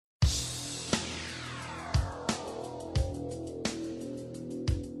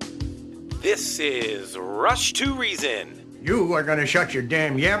This is Rush to Reason. You are going to shut your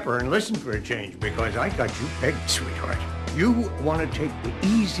damn yapper and listen for a change because I got you pegged, sweetheart. You want to take the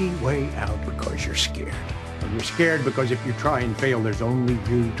easy way out because you're scared. And you're scared because if you try and fail, there's only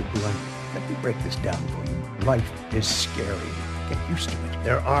you to blame. Let me break this down for you. Life is scary. Get used to it.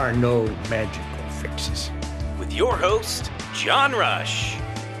 There are no magical fixes. With your host, John Rush.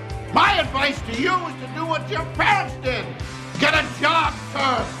 My advice to you is to do what your parents did. Get a job,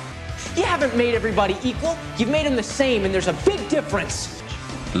 sir. You haven't made everybody equal. You've made them the same, and there's a big difference.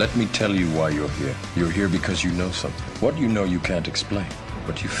 Let me tell you why you're here. You're here because you know something. What you know you can't explain,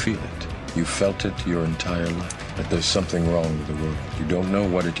 but you feel it. You felt it your entire life, that there's something wrong with the world. You don't know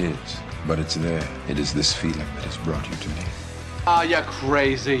what it is, but it's there. It is this feeling that has brought you to me. Are you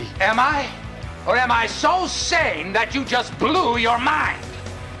crazy? Am I? Or am I so sane that you just blew your mind?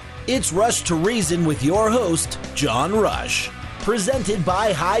 It's Rush to Reason with your host, John Rush. Presented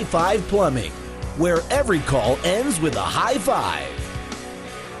by High Five Plumbing, where every call ends with a high five.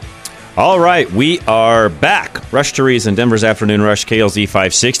 All right, we are back. Rush to Reason, Denver's Afternoon Rush, KLZ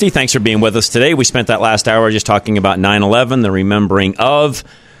 560. Thanks for being with us today. We spent that last hour just talking about 9/11, the remembering of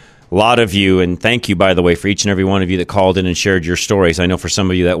a lot of you. And thank you, by the way, for each and every one of you that called in and shared your stories. I know for some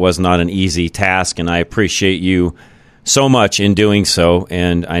of you that was not an easy task, and I appreciate you so much in doing so.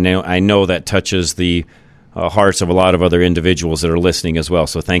 And I know that touches the hearts of a lot of other individuals that are listening as well.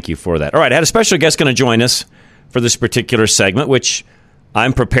 So thank you for that. All right, I had a special guest going to join us for this particular segment, which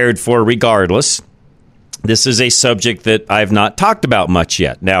I'm prepared for regardless. This is a subject that I've not talked about much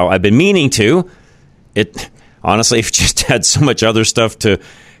yet. Now, I've been meaning to. Honestly, I've just had so much other stuff to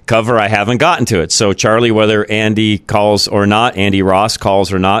cover, I haven't gotten to it. So, Charlie, whether Andy calls or not, Andy Ross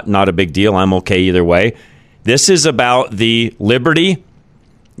calls or not a big deal. I'm okay either way. This is about the Liberty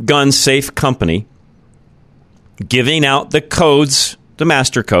Gun Safe Company giving out the codes, the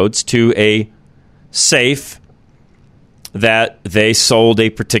master codes, to a safe that they sold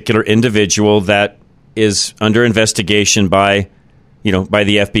a particular individual that is under investigation by the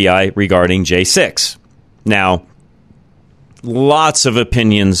FBI regarding J6. Now, lots of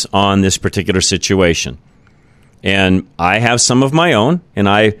opinions on this particular situation. And I have some of my own, and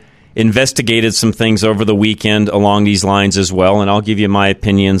I investigated some things over the weekend along these lines as well, and I'll give you my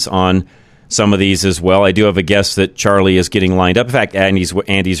opinions on some of these as well. I do have a guest that Charlie is getting lined up. In fact,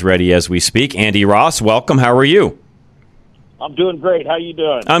 Andy's ready as we speak. Andy Ross, welcome. How are you? I'm doing great. How you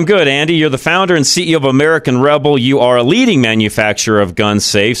doing? I'm good, Andy. You're the founder and CEO of American Rebel. You are a leading manufacturer of gun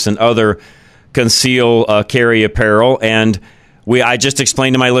safes and other conceal carry apparel. And I just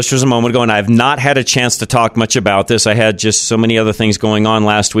explained to my listeners a moment ago, and I've not had a chance to talk much about this. I had just so many other things going on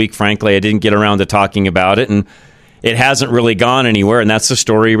last week. Frankly, I didn't get around to talking about it, and it hasn't really gone anywhere. And that's the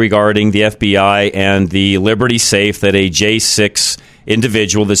story regarding the FBI and the Liberty safe that a J6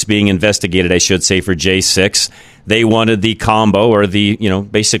 individual that's being investigated, I should say, for J6, they wanted the combo or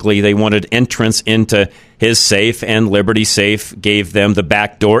basically they wanted entrance into his safe, and Liberty Safe gave them the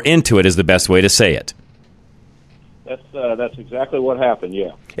back door into it is the best way to say it. That's exactly what happened,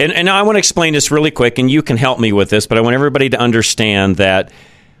 yeah. And I want to explain this really quick, and you can help me with this, but I want everybody to understand that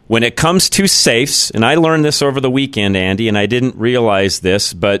when it comes to safes, and I learned this over the weekend, Andy, and I didn't realize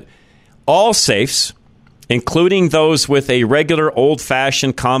this, but all safes, including those with a regular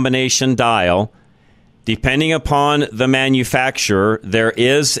old-fashioned combination dial, depending upon the manufacturer, there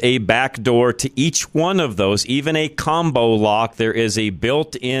is a back door to each one of those. Even a combo lock, there is a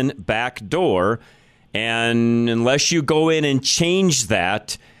built-in back door. And unless you go in and change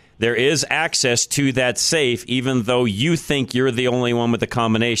that, there is access to that safe, even though you think you're the only one with the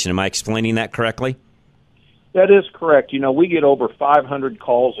combination. Am I explaining that correctly? That is correct. We get over 500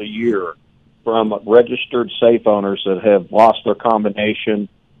 calls a year from registered safe owners that have lost their combination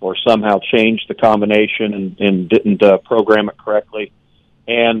or somehow changed the combination and didn't program it correctly.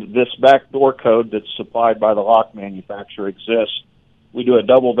 And this backdoor code that's supplied by the lock manufacturer exists. We do a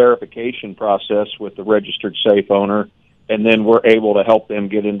double verification process with the registered safe owner, and then we're able to help them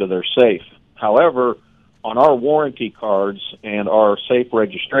get into their safe. However, on our warranty cards and our safe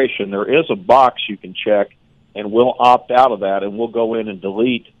registration, there is a box you can check, and we'll opt out of that, and we'll go in and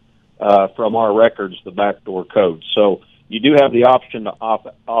delete from our records the backdoor code. So you do have the option to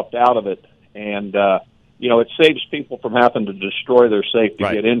opt out of it, and it saves people from having to destroy their safe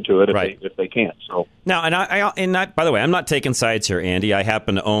to get into it if they can't. So now, and I, by the way, I'm not taking sides here, Andy. I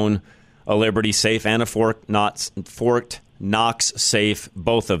happen to own a Liberty safe and a Fort Knox safe,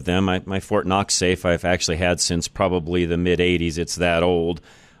 both of them. My Fort Knox safe I've actually had since probably the mid-'80s. It's that old.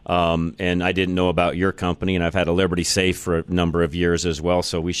 And I didn't know about your company, and I've had a Liberty safe for a number of years as well,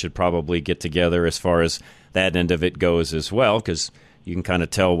 so we should probably get together as far as that end of it goes as well, because you can kind of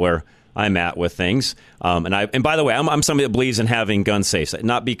tell where I'm at with things. And by the way, I'm somebody that believes in having gun safes,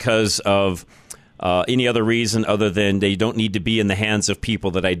 not because of any other reason other than they don't need to be in the hands of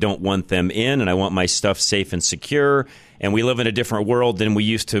people that I don't want them in, and I want my stuff safe and secure. And we live in a different world than we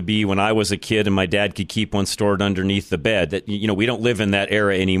used to be when I was a kid and my dad could keep one stored underneath the bed. That, we don't live in that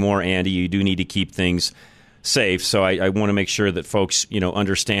era anymore, Andy. You do need to keep things safe. So I want to make sure that folks,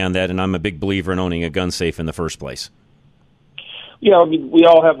 understand that, and I'm a big believer in owning a gun safe in the first place. Yeah, I mean, we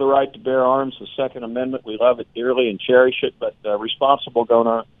all have the right to bear arms. The Second Amendment, we love it dearly and cherish it, but responsible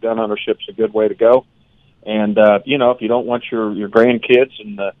gun ownership is a good way to go. And, if you don't want your grandkids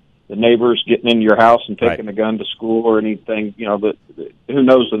and the neighbors getting into your house and taking a gun to school or anything, who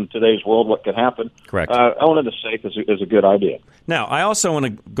knows in today's world what could happen. Correct. Owning a safe is a good idea. Now, I also want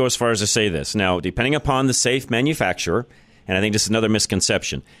to go as far as to say this. Now, depending upon the safe manufacturer, and I think this is another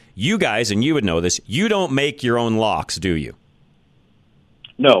misconception, you guys, and you would know this, you don't make your own locks, do you?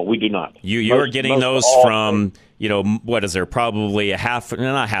 No, we do not. You're getting those from, what is there, probably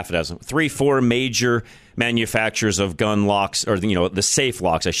not half a dozen, 3-4 major manufacturers of gun locks, or, the safe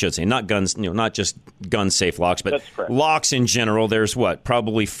locks, I should say, not guns, not just gun safe locks, but locks in general. There's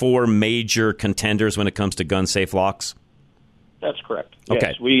probably 4 major contenders when it comes to gun safe locks? That's correct.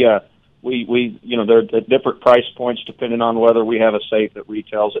 Okay. Yes, we they're at different price points depending on whether we have a safe that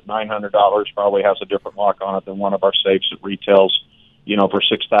retails at $900, probably has a different lock on it than one of our safes that retails for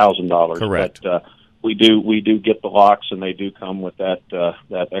 $6,000. Correct. But we do get the locks, and they do come with that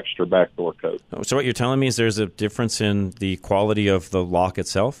extra backdoor code. So what you're telling me is there's a difference in the quality of the lock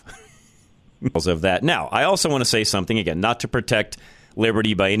itself? Of that. Now, I also want to say something, again, not to protect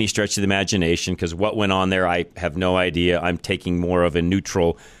Liberty by any stretch of the imagination, because what went on there, I have no idea. I'm taking more of a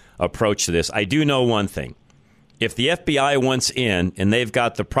neutral approach to this. I do know one thing. If the FBI wants in and they've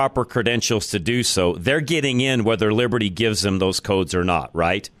got the proper credentials to do so, they're getting in whether Liberty gives them those codes or not,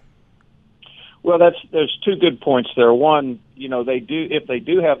 right? Well, there's 2 good points there. One, if they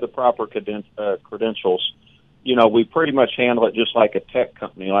do have the proper credentials, we pretty much handle it just like a tech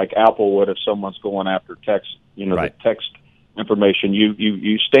company, like Apple would if someone's going after text, right. The text information.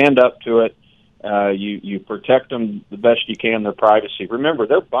 You stand up to it. You protect them the best you can, their privacy. Remember,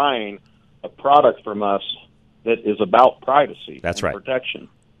 they're buying a product from us that is about privacy. That's and right. Protection.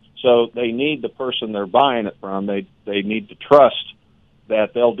 So they need the person they're buying it from. They need to trust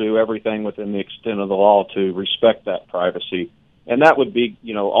that they'll do everything within the extent of the law to respect that privacy. And that would be,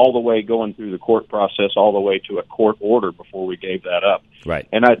 all the way going through the court process, all the way to a court order before we gave that up. Right.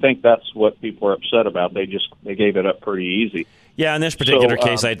 And I think that's what people are upset about. They gave it up pretty easy. Yeah, in this particular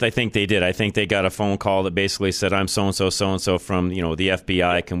case, I think they did. I think they got a phone call that basically said, "I'm so-and-so from, the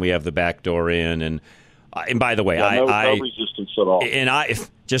FBI. Can we have the back door in?" And by the way, no resistance at all. And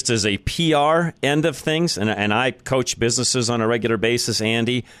just as a PR end of things, and I coach businesses on a regular basis,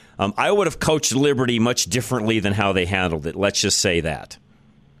 Andy, I would have coached Liberty much differently than how they handled it. Let's just say that.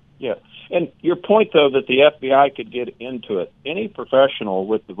 Yeah. And your point, though, that the FBI could get into it, any professional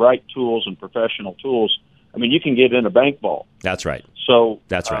with the right tools and professional tools, you can get in a bank vault. That's right. So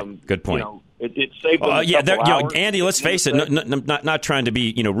that's right. Good point. It saved them a couple hours. Andy, let's face it. Not trying to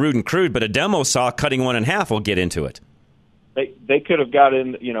be rude and crude, but a demo saw cutting one in half will get into it. They could have got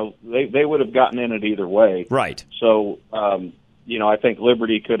in. They would have gotten in it either way. Right. So I think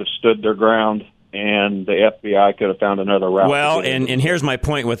Liberty could have stood their ground, and the FBI could have found another route. Well, and here's my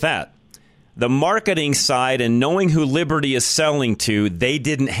point with that. The marketing side and knowing who Liberty is selling to, they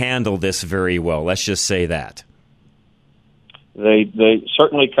didn't handle this very well. Let's just say that. They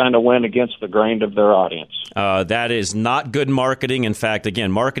certainly kind of went against the grain of their audience. That is not good marketing. In fact, again,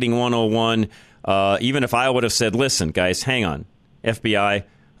 marketing 101, even if I would have said, listen, guys, hang on, FBI,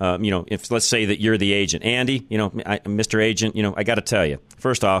 if let's say that you're the agent. Andy, Mr. Agent, I got to tell you,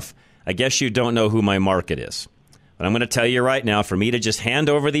 first off, I guess you don't know who my market is. But I'm going to tell you right now, for me to just hand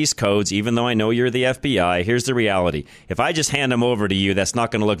over these codes, even though I know you're the FBI, here's the reality. If I just hand them over to you, that's not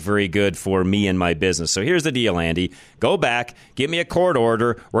going to look very good for me and my business. So here's the deal, Andy. Go back, get me a court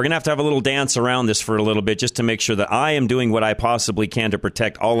order. We're going to have a little dance around this for a little bit just to make sure that I am doing what I possibly can to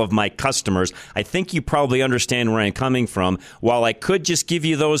protect all of my customers. I think you probably understand where I'm coming from. While I could just give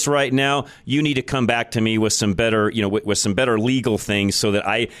you those right now, you need to come back to me with some better, with some better legal things so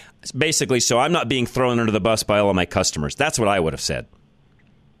that so I'm not being thrown under the bus by all of my customers. That's what I would have said.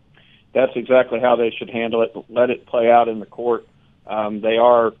 That's exactly how they should handle it. Let it play out in the court. They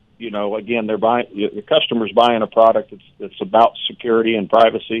are, again, the customer's buying a product that's about security and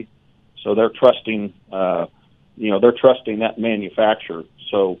privacy, so they're trusting, that manufacturer.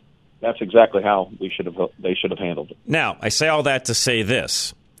 So that's exactly how they should have handled it. Now, I say all that to say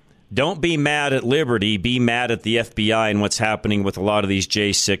this. don't be mad at Liberty, be mad at the FBI and what's happening with a lot of these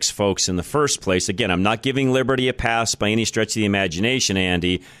J6 folks in the first place. Again, I'm not giving Liberty a pass by any stretch of the imagination,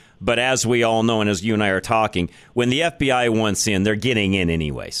 Andy, but as we all know and as you and I are talking, when the FBI wants in, they're getting in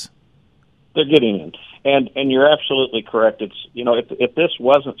anyways. They're getting in. And you're absolutely correct. It's, if this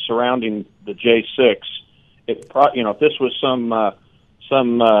wasn't surrounding the J6, if this was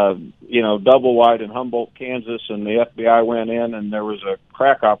some double wide in Humboldt, Kansas, and the FBI went in and there was a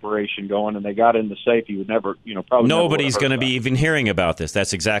crack operation going and they got in the safe, you would never, probably nobody's going to be even hearing about this.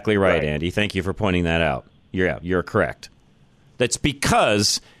 That's exactly right, Andy. Thank you for pointing that out. You're correct. That's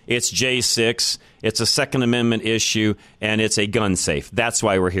because it's J6, it's a Second Amendment issue, and it's a gun safe. That's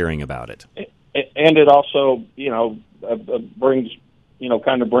why we're hearing about it. And it also, brings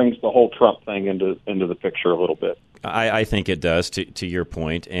the whole Trump thing into the picture a little bit. I think it does, to your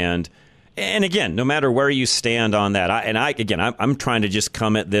point. And again, no matter where you stand on that, I'm trying to just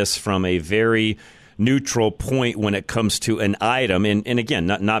come at this from a very neutral point when it comes to an item. And again,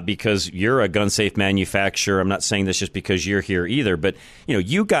 not because you're a gun safe manufacturer. I'm not saying this just because you're here either. But,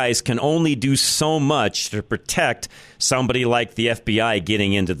 you guys can only do so much to protect somebody like the FBI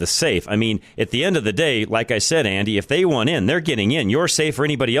getting into the safe. I mean, at the end of the day, like I said, Andy, if they want in, they're getting in. Your safe or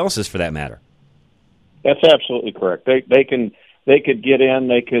anybody else's for that matter. That's absolutely correct. They could get in.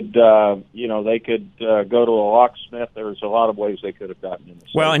 They could go to a locksmith. There's a lot of ways they could have gotten in.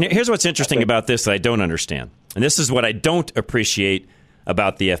 Well, and here's what's interesting about this that I don't understand, and this is what I don't appreciate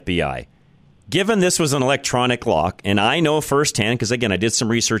about the FBI. Given this was an electronic lock, and I know firsthand, because again, I did some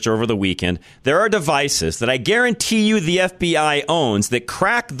research over the weekend, there are devices that I guarantee you the FBI owns that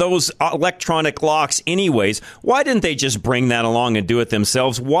crack those electronic locks anyways. Why didn't they just bring that along and do it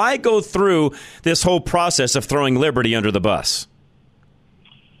themselves? Why go through this whole process of throwing Liberty under the bus?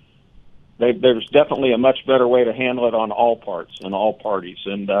 There's definitely a much better way to handle it on all parts and all parties,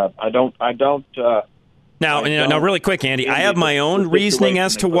 and I don't. Now, really quick, Andy, I have my own reasoning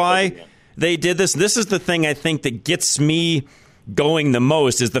as to why they did this. This is the thing I think that gets me going the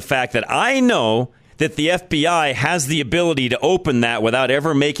most, is the fact that I know that the FBI has the ability to open that without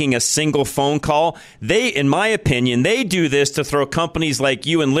ever making a single phone call. They, in my opinion, they do this to throw companies like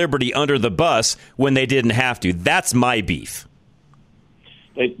you and Liberty under the bus when they didn't have to. That's my beef.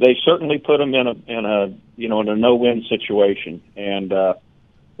 They certainly put them in a no-win situation, and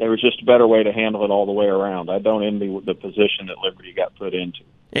there was just a better way to handle it all the way around. I don't envy the position that Liberty got put into.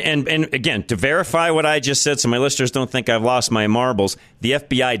 And again, to verify what I just said, so my listeners don't think I've lost my marbles, the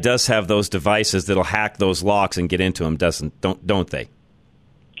FBI does have those devices that'll hack those locks and get into them, don't they?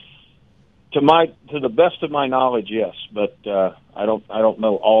 To the best of my knowledge, yes, but I don't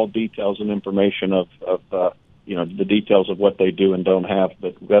know all details and information of the details of what they do and don't have,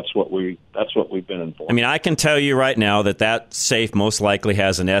 but that's what we've been informed. I mean, I can tell you right now that safe most likely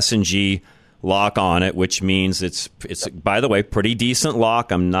has an S&G lock on it, which means it's by the way, pretty decent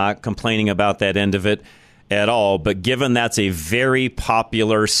lock. I'm not complaining about that end of it at all, but given that's a very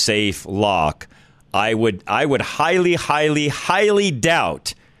popular safe lock, I would highly, highly, highly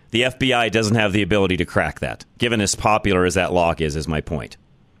doubt the FBI doesn't have the ability to crack that, given as popular as that lock is my point.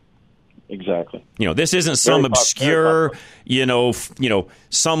 Exactly. This isn't some obscure,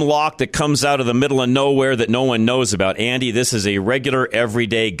 some lock that comes out of the middle of nowhere that no one knows about. Andy, this is a regular,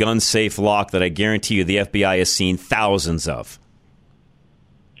 everyday gun-safe lock that I guarantee you the FBI has seen thousands of.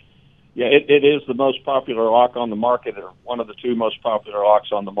 Yeah, it is the most popular lock on the market, or one of the two most popular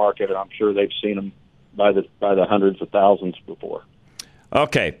locks on the market, and I'm sure they've seen them by the hundreds of thousands before.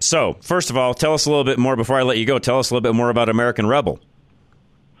 Okay, so first of all, tell us a little bit more before I let you go. Tell us a little bit more about American Rebel.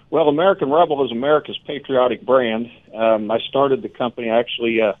 Well, American Rebel is America's patriotic brand. I started the company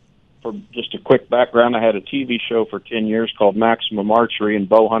actually, for just a quick background, I had a TV show for 10 years called Maximum Archery, and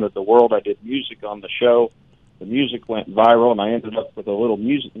bow hunted the world. I did music on the show. The music went viral, and I ended up with a little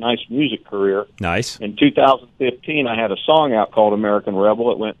nice music career. Nice. In 2015, I had a song out called American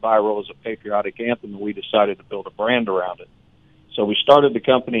Rebel. It went viral as a patriotic anthem, and we decided to build a brand around it. So we started the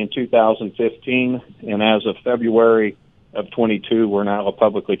company in 2015, and as of February of 22, we're now a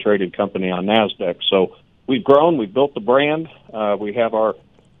publicly traded company on NASDAQ. So we've grown, we've built the brand. We have our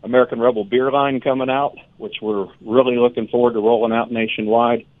American Rebel beer line coming out, which we're really looking forward to rolling out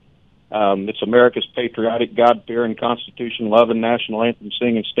nationwide. It's America's patriotic, God-fearing, Constitution-loving, national anthem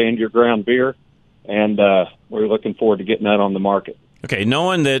singing, stand your ground beer, and we're looking forward to getting that on the market. Okay,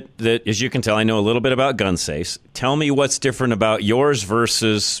 knowing that, as you can tell, I know a little bit about gun safes, tell me what's different about yours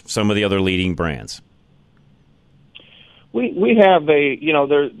versus some of the other leading brands. We have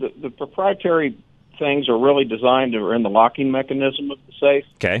the proprietary things are really designed to are in the locking mechanism of the safe.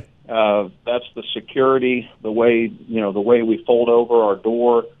 Okay. That's the security, the way we fold over our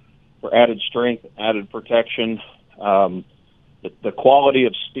door, for added strength, added protection. The quality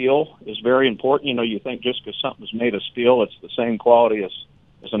of steel is very important. You know, you think just because something's made of steel, it's the same quality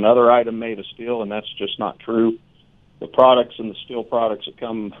as another item made of steel, and that's just not true. The products and the steel products that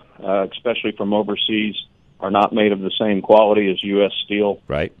come, especially from overseas, are not made of the same quality as U.S. steel.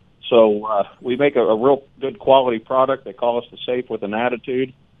 Right. So we make a real good quality product. They call us the Safe with an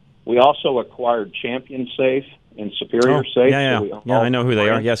Attitude. We also acquired Champion Safe and Superior Safe. Yeah, So I know who they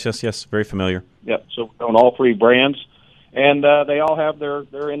are. Yes, very familiar. Yep, so we own all three brands, and they all have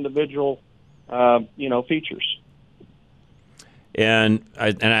their individual, features.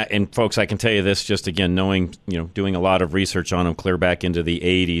 And folks, I can tell you this, just again, knowing, doing a lot of research on them clear back into the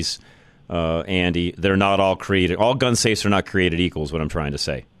 80s, Andy, they're not all created. All gun safes are not created equal is what I'm trying to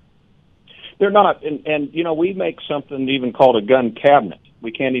say. They're not. And we make something even called a gun cabinet.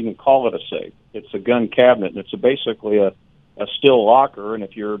 We can't even call it a safe. It's a gun cabinet, and it's basically a steel locker. And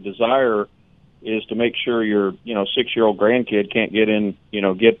if your desire is to make sure your 6-year-old grandkid can't get in,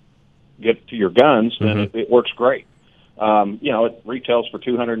 get to your guns, then it works great. It retails for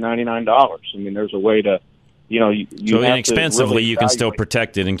 $299. I mean, there's a way to, so inexpensively, really you can still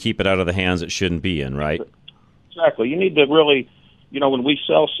protect it and keep it out of the hands it shouldn't be in, right? Exactly. You need to really, when we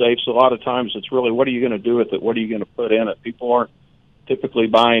sell safes, a lot of times it's really, what are you going to do with it? What are you going to put in it? People aren't typically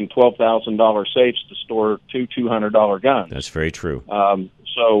buying $12,000 safes to store two $200 guns. That's very true.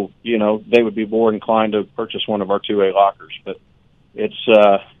 So, they would be more inclined to purchase one of our 2A lockers. But it's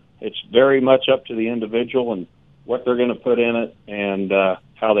very much up to the individual and what they're going to put in it, and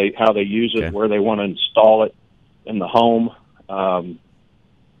how they use it, where they want to install it in the home.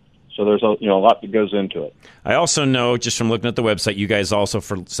 So there's a lot that goes into it. I also know, just from looking at the website, you guys also,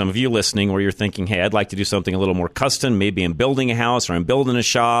 for some of you listening, where you're thinking, hey, I'd like to do something a little more custom. Maybe I'm building a house or I'm building a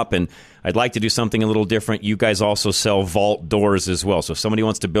shop, and I'd like to do something a little different. You guys also sell vault doors as well. So if somebody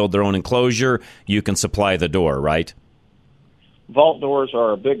wants to build their own enclosure, you can supply the door, right? Vault doors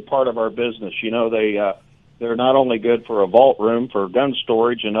are a big part of our business. They're not only good for a vault room for gun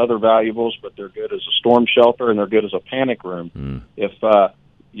storage and other valuables, but they're good as a storm shelter, and they're good as a panic room. If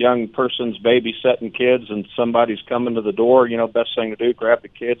young person's babysitting kids and somebody's coming to the door, best thing to do, grab the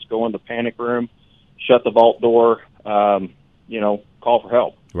kids, go in the panic room, shut the vault door, call for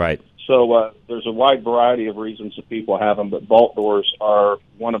help. Right. So there's a wide variety of reasons that people have them, but vault doors are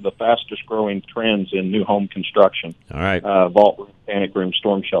one of the fastest growing trends in new home construction. All right. Vault room, panic room,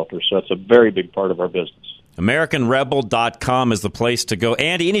 storm shelter. So it's a very big part of our business. AmericanRebel.com is the place to go.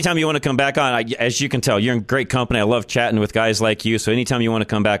 Andy, anytime you want to come back on, as you can tell, you're in great company. I love chatting with guys like you. So anytime you want to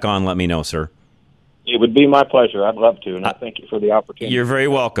come back on, let me know, sir. It would be my pleasure. I'd love to, and I thank you for the opportunity. You're very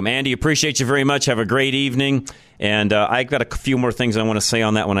welcome. Andy, appreciate you very much. Have a great evening. And I've got a few more things I want to say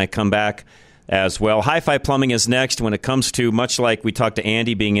on that when I come back as well. Hi-Fi Plumbing is next. When it comes to, much like we talked to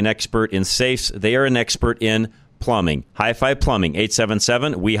Andy being an expert in safes, they are an expert in plumbing. Hi-Fi Plumbing,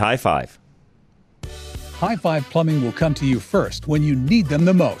 877-WE-HIGH-FIVE. Hi-Fi Plumbing will come to you first when you need them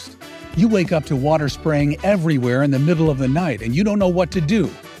the most. You wake up to water spraying everywhere in the middle of the night and you don't know what to do.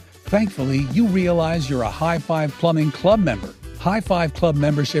 Thankfully, you realize you're a Hi-Fi Plumbing Club member. Hi-Fi Club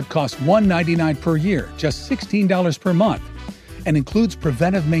membership costs $199 per year, just $16 per month, and includes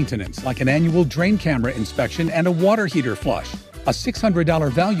preventive maintenance like an annual drain camera inspection and a water heater flush, a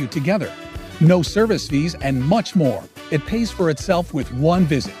 $600 value together, no service fees, and much more. It pays for itself with one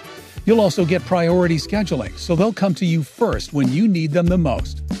visit. You'll also get priority scheduling, so they'll come to you first when you need them the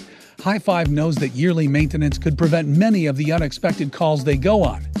most. High Five knows that yearly maintenance could prevent many of the unexpected calls they go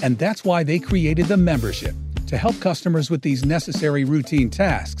on, and that's why they created the membership, to help customers with these necessary routine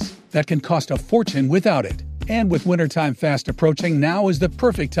tasks that can cost a fortune without it. And with wintertime fast approaching, now is the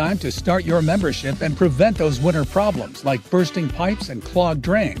perfect time to start your membership and prevent those winter problems like bursting pipes and clogged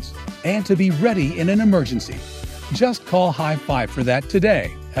drains, and to be ready in an emergency. Just call High Five for that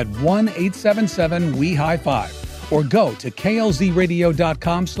today at 1-877-WE-HIGH-FIVE or go to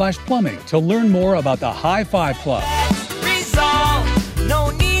klzradio.com/plumbing to learn more about the High Five Club. No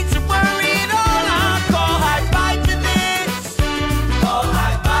need to worry at all. I'll call High Five to this. Call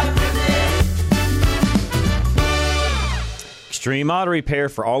High Five to this. Extreme Auto Repair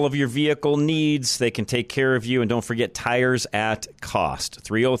for all of your vehicle needs. They can take care of you. And don't forget, tires at cost.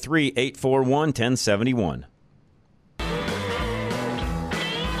 303-841-1071.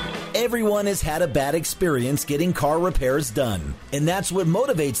 Everyone has had a bad experience getting car repairs done, and that's what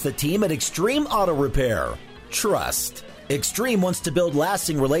motivates the team at Extreme Auto Repair. Trust. Extreme wants to build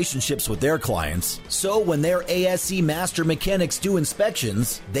lasting relationships with their clients, so when their ASE master mechanics do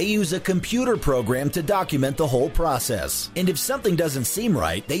inspections, they use a computer program to document the whole process. And if something doesn't seem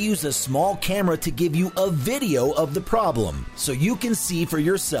right, they use a small camera to give you a video of the problem, so you can see for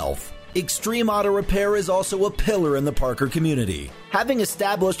yourself. Extreme Auto Repair is also a pillar in the Parker community, having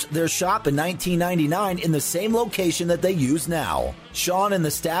established their shop in 1999 in the same location that they use now. Sean and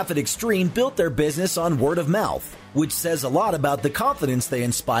the staff at Extreme built their business on word of mouth, which says a lot about the confidence they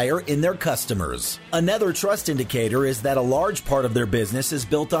inspire in their customers. Another trust indicator is that a large part of their business is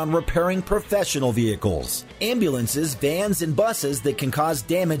built on repairing professional vehicles, ambulances, vans, and buses that can cause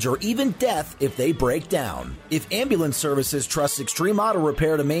damage or even death if they break down. If ambulance services trust Extreme Auto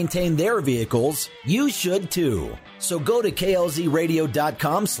Repair to maintain their vehicles, you should too. So go to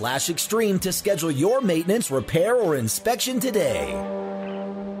klzradio.com/extreme to schedule your maintenance, repair, or inspection today.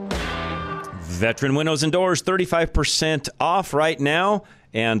 Veteran Windows and Doors, 35% off right now.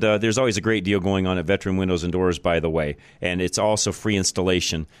 And there's always a great deal going on at Veteran Windows and Doors, by the way. And it's also free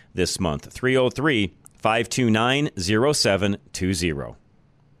installation this month. 303-529-0720.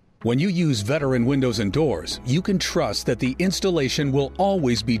 When you use Veteran Windows and Doors, you can trust that the installation will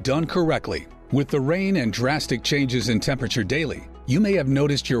always be done correctly. With the rain and drastic changes in temperature daily, you may have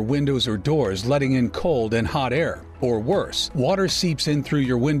noticed your windows or doors letting in cold and hot air. Or worse, water seeps in through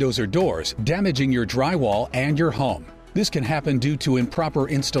your windows or doors, damaging your drywall and your home. This can happen due to improper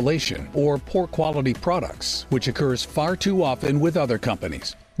installation or poor quality products, which occurs far too often with other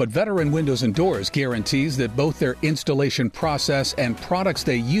companies. But Veteran Windows and Doors guarantees that both their installation process and products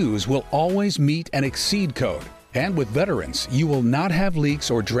they use will always meet and exceed code. And with Veterans, you will not have leaks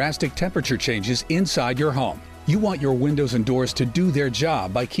or drastic temperature changes inside your home. You want your windows and doors to do their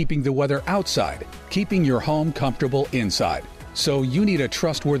job by keeping the weather outside, keeping your home comfortable inside. So you need a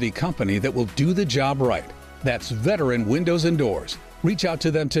trustworthy company that will do the job right. That's Veteran Windows and Doors. Reach out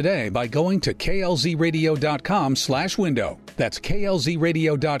to them today by going to klzradio.com/window. That's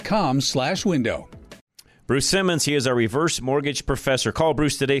klzradio.com/window. Bruce Simmons, he is our reverse mortgage professor. Call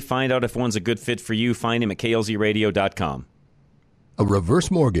Bruce today. Find out if one's a good fit for you. Find him at klzradio.com. A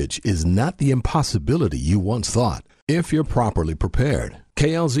reverse mortgage is not the impossibility you once thought if you're properly prepared.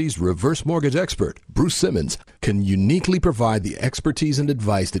 KLZ's reverse mortgage expert, Bruce Simmons, can uniquely provide the expertise and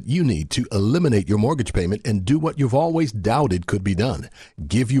advice that you need to eliminate your mortgage payment and do what you've always doubted could be done,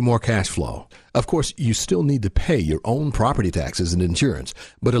 give you more cash flow. Of course, you still need to pay your own property taxes and insurance,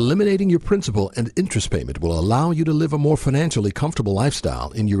 but eliminating your principal and interest payment will allow you to live a more financially comfortable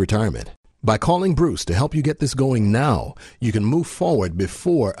lifestyle in your retirement. By calling Bruce to help you get this going now, you can move forward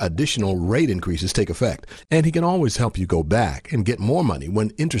before additional rate increases take effect, and he can always help you go back and get more money when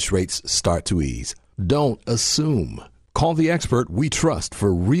interest rates start to ease. Don't assume. Call the expert we trust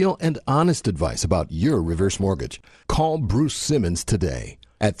for real and honest advice about your reverse mortgage. Call Bruce Simmons today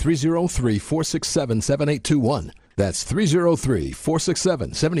at 303-467-7821. That's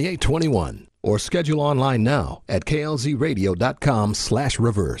 303-467-7821. Or schedule online now at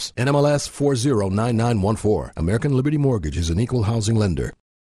klzradio.com/reverse. NMLS 409914. American Liberty Mortgage is an equal housing lender.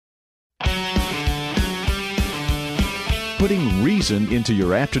 Putting reason into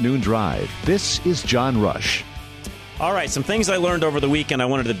your afternoon drive. This is John Rush. All right, some things I learned over the weekend I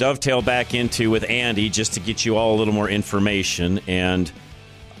wanted to dovetail back into with Andy just to get you all a little more information. And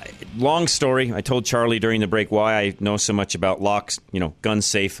long story, I told Charlie during the break why I know so much about locks,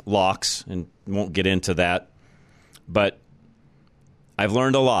 gun-safe locks, and won't get into that. But I've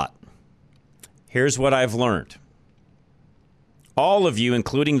learned a lot. Here's what I've learned. All of you,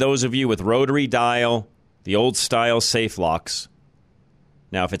 including those of you with rotary dial, the old-style safe locks.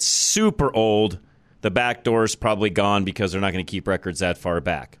 Now, if it's super old, the back door's probably gone because they're not going to keep records that far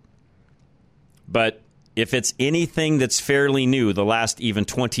back. But if it's anything that's fairly new, the last even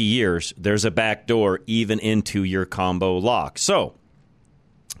 20 years, there's a back door even into your combo lock. So,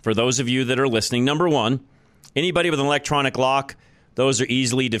 for those of you that are listening, number one, anybody with an electronic lock, those are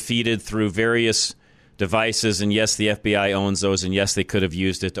easily defeated through various devices. And yes, the FBI owns those. And yes, they could have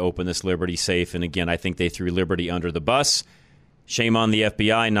used it to open this Liberty safe. And again, I think they threw Liberty under the bus. Shame on the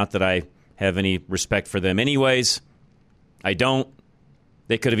FBI. Not that I have any respect for them anyways. I don't.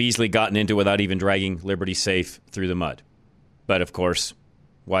 They could have easily gotten into it without even dragging Liberty safe through the mud. But of course,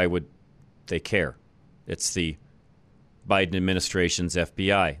 why would they care? It's the Biden administration's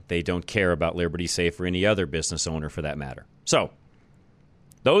FBI. They don't care about Liberty Safe or any other business owner for that matter. So,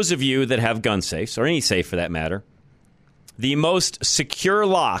 those of you that have gun safes, or any safe for that matter, the most secure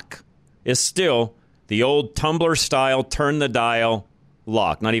lock is still the old tumbler style turn the dial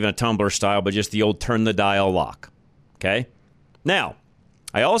lock. Not even a tumbler style, but just the old turn the dial lock. Okay? Now,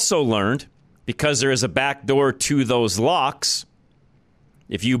 I also learned, because there is a back door to those locks.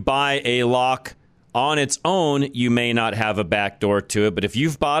 If you buy a lock on its own, you may not have a back door to it. But if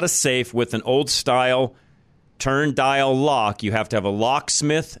you've bought a safe with an old-style turn dial lock, you have to have a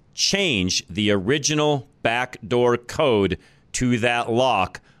locksmith change the original back door code to that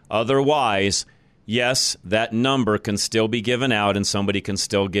lock. Otherwise, yes, that number can still be given out and somebody can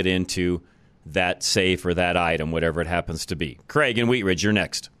still get into that safe or that item, whatever it happens to be. Craig in Wheat Ridge, you're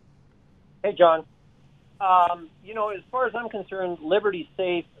next. Hey, John. As far as I'm concerned, Liberty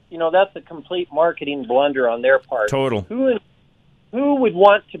Safe, that's a complete marketing blunder on their part. Total. Who would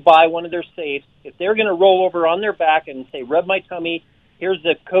want to buy one of their safes if they're going to roll over on their back and say, rub my tummy, here's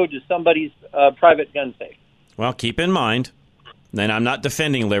the code to somebody's private gun safe? Well, keep in mind, and I'm not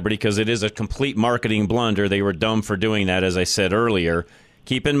defending Liberty because it is a complete marketing blunder. They were dumb for doing that, as I said earlier.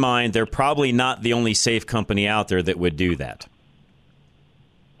 Keep in mind, they're probably not the only safe company out there that would do that.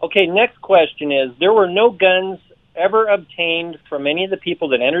 Okay, next question is, there were no guns ever obtained from any of the people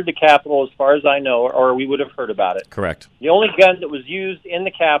that entered the Capitol, as far as I know, or we would have heard about it. Correct. The only gun that was used in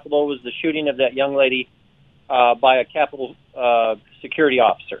the Capitol was the shooting of that young lady by a Capitol security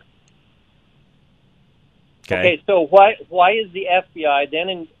officer. Okay, so why is the FBI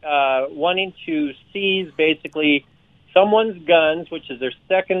then wanting to seize basically someone's guns, which is their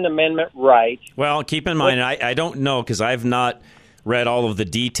Second Amendment right? Well, keep in mind, I don't know because I've not read all of the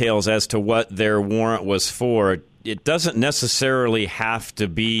details as to what their warrant was for. It doesn't necessarily have to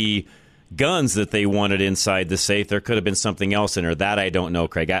be guns that they wanted inside the safe. There could have been something else in there. That I don't know,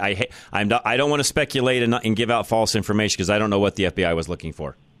 Craig. I don't want to speculate and give out false information because I don't know what the FBI was looking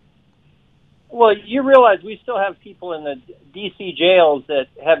for. Well, you realize we still have people in the D.C. jails that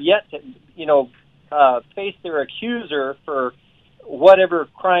have yet to, face their accuser for whatever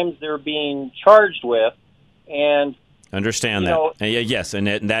crimes they're being charged with, and understand that. Yes, and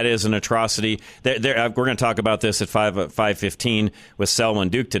that is an atrocity. We're going to talk about this at 5:15 with Selwyn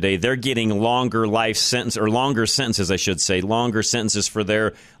Duke today. They're getting longer sentences, I should say, longer sentences for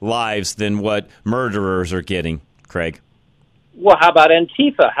their lives than what murderers are getting, Craig. Well, how about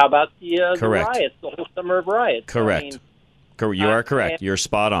Antifa? How about the riots, the whole summer of riots? Correct. You are correct. You're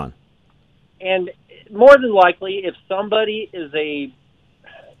spot on. And more than likely, if somebody is I'm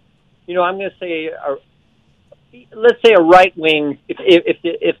going to say, let's say a right wing.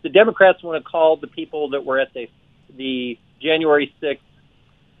 If the Democrats want to call the people that were at the January 6th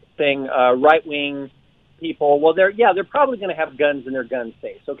thing right wing people, well, they're probably going to have guns in their gun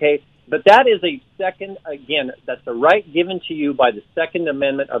safes. Okay. But that is that's a right given to you by the Second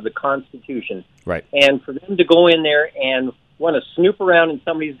Amendment of the Constitution. Right. And for them to go in there and want to snoop around in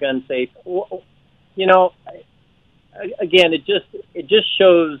somebody's gun safe, again, it just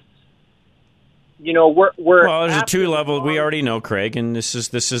shows, we're well, there's a two level. We already know, Craig, and this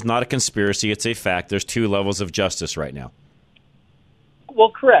is not a conspiracy. It's a fact. There's two levels of justice right now.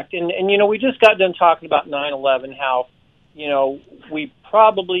 Well, correct. And we just got done talking about 9/11, how, we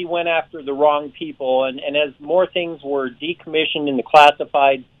probably went after the wrong people. And as more things were decommissioned in the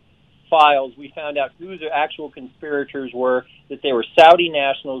classified files, we found out who the actual conspirators were, that they were Saudi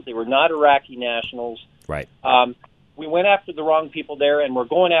nationals. They were not Iraqi nationals. Right. We went after the wrong people there, and we're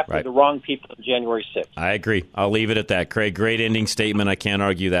going after the wrong people on January 6th. I agree. I'll leave it at that, Craig. Great ending statement. I can't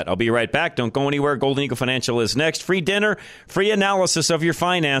argue that. I'll be right back. Don't go anywhere. Golden Eagle Financial is next. Free dinner, free analysis of your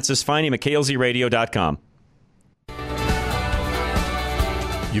finances. Find him at klzradio.com.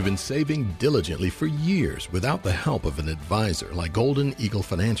 You've been saving diligently for years without the help of an advisor like Golden Eagle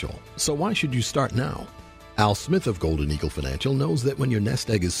Financial. So why should you start now? Al Smith of Golden Eagle Financial knows that when your nest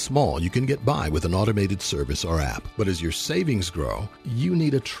egg is small, you can get by with an automated service or app. But as your savings grow, you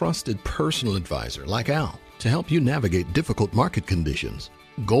need a trusted personal advisor like Al to help you navigate difficult market conditions.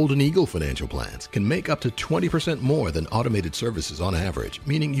 Golden Eagle Financial Plans can make up to 20% more than automated services on average,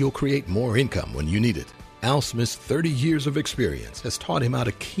 meaning you'll create more income when you need it. Al Smith's 30 years of experience has taught him how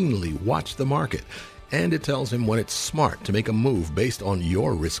to keenly watch the market, and it tells him when it's smart to make a move based on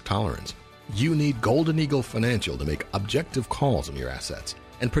your risk tolerance. You need Golden Eagle Financial to make objective calls on your assets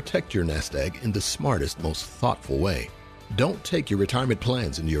and protect your nest egg in the smartest, most thoughtful way. Don't take your retirement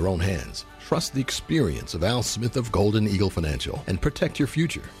plans into your own hands. Trust the experience of Al Smith of Golden Eagle Financial and protect your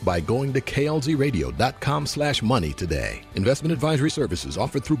future by going to klzradio.com/money today. Investment advisory services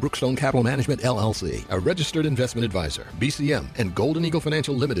offered through Brookstone Capital Management, LLC, a registered investment advisor. BCM and Golden Eagle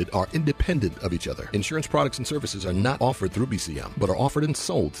Financial Limited are independent of each other. Insurance products and services are not offered through BCM, but are offered and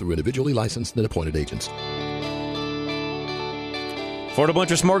sold through individually licensed and appointed agents. Affordable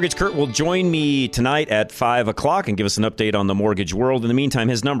Interest Mortgage. Kurt will join me tonight at 5 o'clock and give us an update on the mortgage world. In the meantime,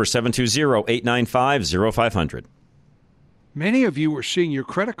 his number, 720-895-0500. Many of you are seeing your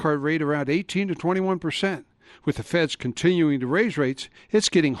credit card rate around 18 to 21%. With the feds continuing to raise rates, it's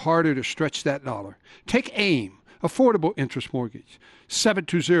getting harder to stretch that dollar. Take AIM, Affordable Interest Mortgage,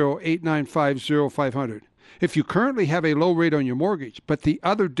 720-895-0500. If you currently have a low rate on your mortgage, but the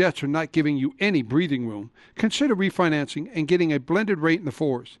other debts are not giving you any breathing room, consider refinancing and getting a blended rate in the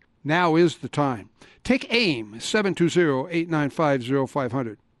 4s. Now is the time. Take AIM,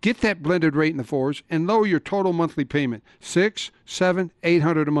 720-895-0500. Get that blended rate in the 4s and lower your total monthly payment, $600, $700,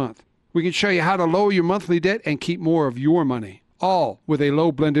 $800 a month. We can show you how to lower your monthly debt and keep more of your money, all with a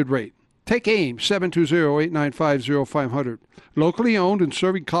low blended rate. Take AIM, 720-895-0500. Locally owned and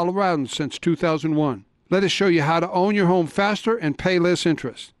serving Coloradans since 2001. Let us show you how to own your home faster and pay less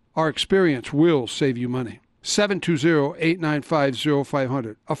interest. Our experience will save you money.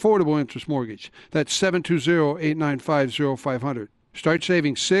 720-895-0500. Affordable Interest Mortgage. That's 720-895-0500. Start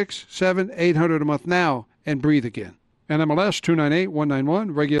saving $600, $700, $800 a month now and breathe again. NMLS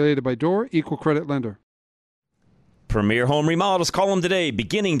 298191, regulated by DOR, equal credit lender. Premier Home Remodels. Call them today,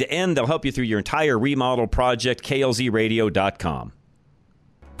 beginning to end. They'll help you through your entire remodel project. KLZradio.com.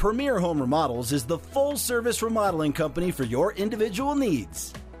 Premier Home Remodels is the full-service remodeling company for your individual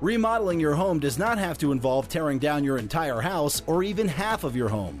needs. Remodeling your home does not have to involve tearing down your entire house or even half of your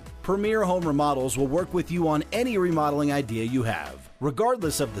home. Premier Home Remodels will work with you on any remodeling idea you have,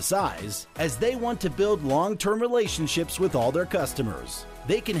 regardless of the size, as they want to build long-term relationships with all their customers.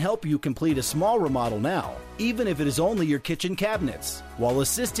 They can help you complete a small remodel now, even if it is only your kitchen cabinets, while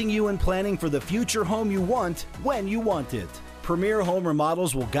assisting you in planning for the future home you want when you want it. Premier Home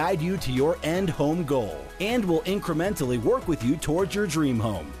Remodels will guide you to your end home goal and will incrementally work with you towards your dream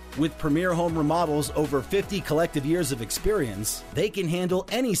home. With Premier Home Remodels' over 50 collective years of experience, they can handle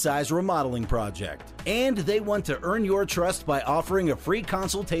any size remodeling project. And they want to earn your trust by offering a free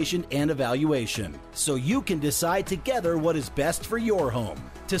consultation and evaluation, so you can decide together what is best for your home.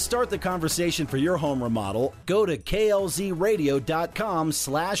 To start the conversation for your home remodel, go to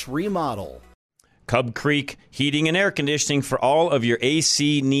klzradio.com/remodel. Cub Creek Heating and Air Conditioning for all of your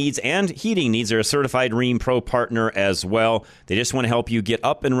AC needs and heating needs. They're a certified Rheem Pro partner as well. They just want to help you get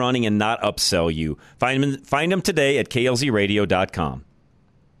up and running and not upsell you. Find them today at klzradio.com.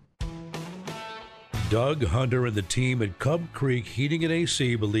 Doug, Hunter, and the team at Cub Creek Heating and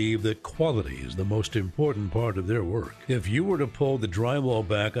AC believe that quality is the most important part of their work. If you were to pull the drywall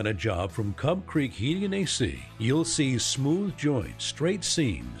back on a job from Cub Creek Heating and AC, you'll see smooth joints, straight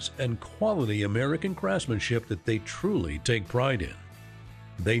seams, and quality American craftsmanship that they truly take pride in.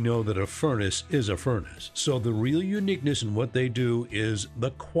 They know that a furnace is a furnace, so the real uniqueness in what they do is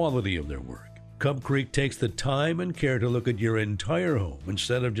the quality of their work. Cub Creek takes the time and care to look at your entire home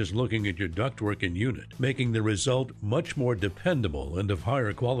instead of just looking at your ductwork and unit, making the result much more dependable and of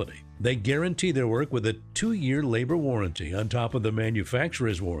higher quality. They guarantee their work with a 2-year labor warranty on top of the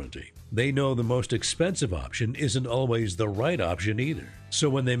manufacturer's warranty. They know the most expensive option isn't always the right option either. So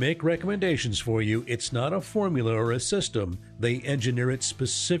when they make recommendations for you, it's not a formula or a system. They engineer it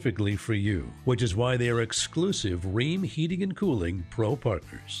specifically for you, which is why they are exclusive Rheem Heating and Cooling Pro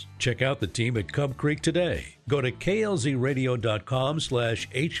partners. Check out the team at Cub Creek today. Go to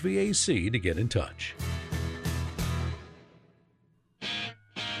klzradio.com/HVAC to get in touch.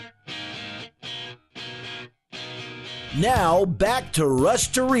 Now, back to Rush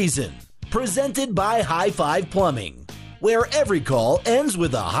to Reason, presented by High Five Plumbing, where every call ends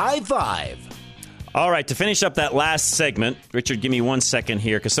with a high five. All right, to finish up that last segment, Richard, give me 1 second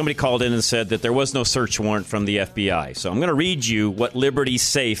here, because somebody called in and said that there was no search warrant from the FBI. So I'm going to read you what Liberty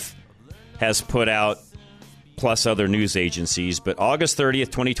Safe has put out, plus other news agencies. But August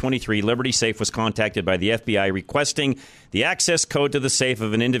 30th, 2023, Liberty Safe was contacted by the FBI requesting the access code to the safe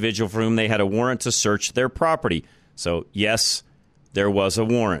of an individual for whom they had a warrant to search their property. So, yes, there was a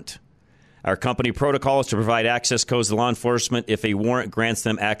warrant. Our company protocol is to provide access codes to law enforcement if a warrant grants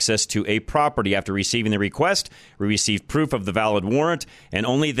them access to a property. After receiving the request, we received proof of the valid warrant, and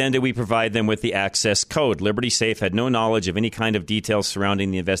only then did we provide them with the access code. Liberty Safe had no knowledge of any kind of details surrounding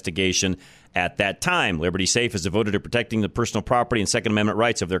the investigation at that time. Liberty Safe is devoted to protecting the personal property and Second Amendment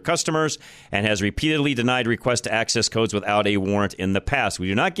rights of their customers and has repeatedly denied requests to access codes without a warrant in the past. We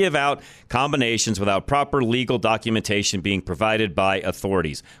do not give out combinations without proper legal documentation being provided by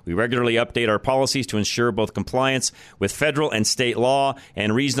authorities. We regularly update our policies to ensure both compliance with federal and state law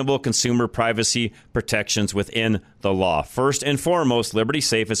and reasonable consumer privacy protections within the law. First and foremost, Liberty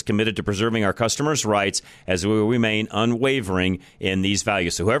Safe is committed to preserving our customers' rights as we remain unwavering in these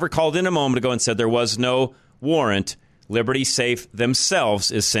values. So whoever called in a moment ago and said there was no warrant, Liberty Safe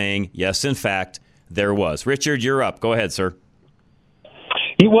themselves is saying, yes, in fact, there was. Richard, you're up. Go ahead, sir.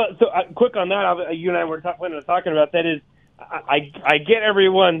 Quick on that, you and I were talking about that is, I get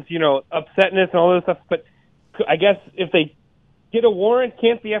everyone's, upsetness and all this stuff, but I guess if they get a warrant,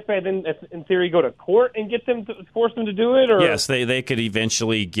 can't the FBI then, in theory, go to court and get them to force them to do it? Or yes, they could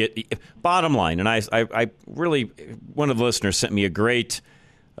eventually get. Bottom line, and I really, one of the listeners sent me a great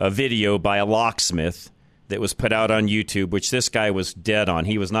video by a locksmith that was put out on YouTube, which this guy was dead on.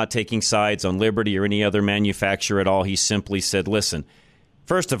 He was not taking sides on Liberty or any other manufacturer at all. He simply said, "Listen,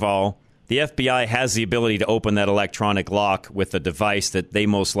 first of all, the FBI has the ability to open that electronic lock with a device that they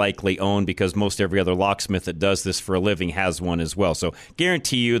most likely own because most every other locksmith that does this for a living has one as well. So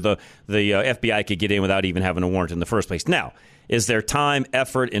guarantee you the FBI could get in without even having a warrant in the first place. Now, is there time,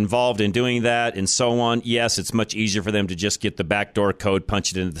 effort involved in doing that and so on? Yes, it's much easier for them to just get the backdoor code,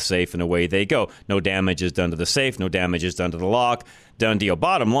 punch it into the safe, and away they go. No damage is done to the safe. No damage is done to the lock. Done deal.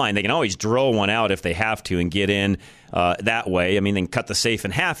 Bottom line, they can always drill one out if they have to and get in that way. I mean, they can cut the safe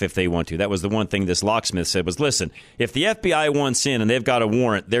in half if they want to. That was the one thing this locksmith said was, listen, if the FBI wants in and they've got a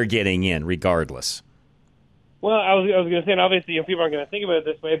warrant, they're getting in regardless. Well, I was going to say, and obviously people aren't going to think about it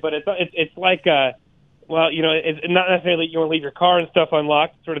this way, but it's like, it's not necessarily you want to leave your car and stuff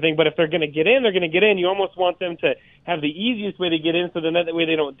unlocked sort of thing, but if they're going to get in, they're going to get in. You almost want them to have the easiest way to get in so then that way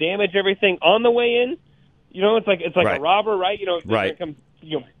they don't damage everything on the way in. It's like right. a robber, right? Right. Come,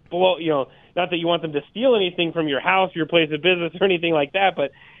 blow, not that you want them to steal anything from your house, your place of business, or anything like that,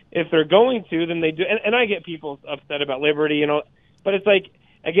 but if they're going to, then they do. And I get people upset about Liberty, but it's like,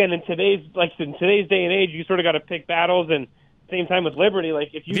 again, in today's day and age, you sort of got to pick battles. And same time with Liberty, like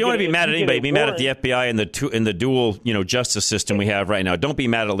if you want to be mad at anybody, be mad at the FBI and the dual justice system we have right now. Don't be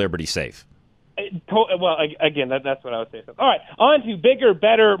mad at Liberty Safe. Well, again, that's what I would say. All right, on to bigger,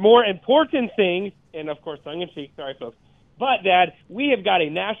 better, more important things, and of course, tongue-in-cheek. Sorry, folks. But, Dad, we have got a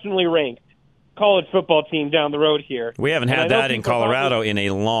nationally ranked college football team down the road here. We haven't had that in Colorado in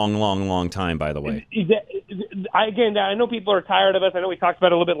a long, long, long time, by the way. Again, Dad, I know people are tired of us. I know we talked about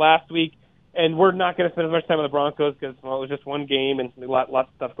it a little bit last week, and we're not going to spend as much time on the Broncos because, it was just one game and lots of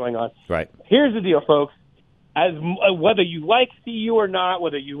stuff going on. Right. Here's the deal, folks. Whether you like CU or not,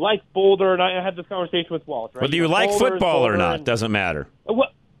 whether you like Boulder or not, I had this conversation with Walt. Right? Whether you like football or not, doesn't matter. Well,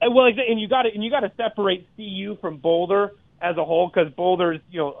 and you got to separate CU from Boulder as a whole because Boulder's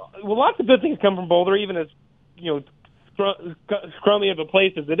lots of good things come from Boulder, even as scrummy of a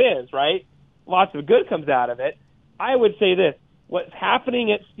place as it is, right? Lots of good comes out of it. I would say this: what's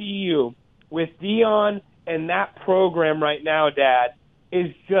happening at CU with Dion and that program right now, Dad,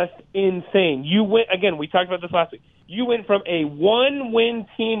 is just insane. You went again. We talked about this last week. You went from a one-win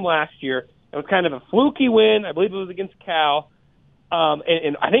team last year. It was kind of a fluky win. I believe it was against Cal,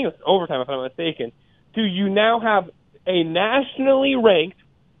 and I think it was overtime, if I'm not mistaken. To you now have a nationally ranked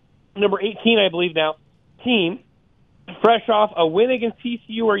number 18, I believe now, team, fresh off a win against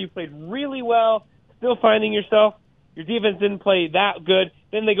TCU where you played really well, still finding yourself. Your defense didn't play that good.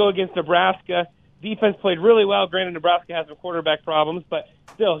 Then they go against Nebraska. Defense played really well. Granted, Nebraska has some quarterback problems, but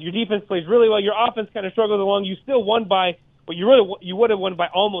still, your defense plays really well. Your offense kind of struggled along. You still won by, well, you would have won by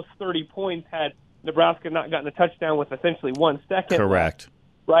almost 30 points had Nebraska not gotten a touchdown with essentially 1 second. Correct.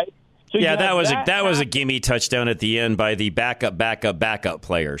 Right? So yeah, that was a gimme touchdown at the end by the backup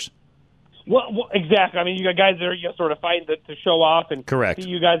players. Well, exactly. I mean, you got guys that are sort of fighting to show off, and correct. See,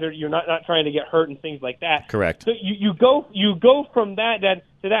 you guys you're not trying to get hurt and things like that. Correct. So you go from that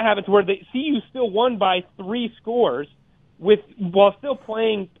to that happens where they see you still won by 3 scores while still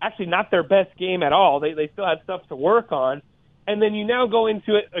playing actually not their best game at all. They still had stuff to work on, and then you now go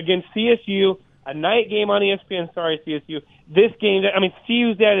into it against CSU, a night game on ESPN. Sorry, CSU. This game,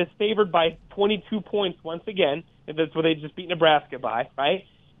 CU's that is favored by 22 points once again. And that's what they just beat Nebraska by, right?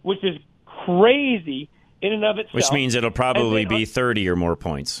 Which is crazy in and of itself. Which means it'll probably be 30 or more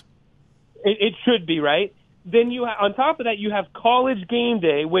points. It should be, right? Then on top of that, you have College Game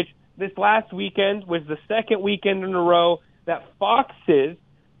Day, which this last weekend was the second weekend in a row that Fox's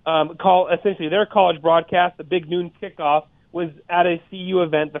essentially their college broadcast, the big noon kickoff, was at a CU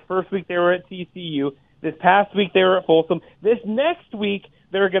event. The first week they were at TCU. This past week they were at Folsom. This next week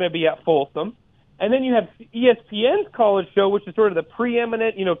they're going to be at Folsom. And then you have ESPN's college show, which is sort of the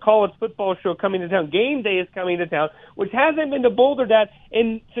preeminent, college football show coming to town. Game Day is coming to town, which hasn't been to Boulder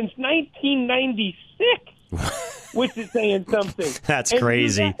since 1996, which is saying something. That's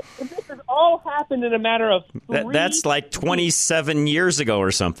crazy. This has all happened in a matter of 3 That's like 27 years ago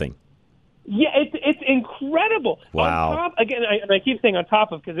or something. Yeah, it's incredible. Wow. I keep saying on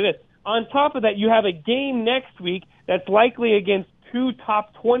top of because it is. On top of that, you have a game next week that's likely against 2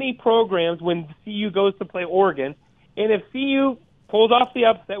 top 20 programs when CU goes to play Oregon. And if CU pulls off the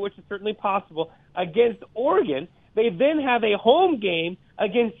upset, which is certainly possible, against Oregon, they then have a home game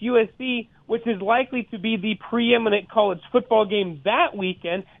against USC, which is likely to be the preeminent college football game that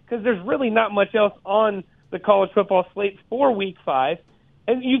weekend because there's really not much else on the college football slate for Week 5.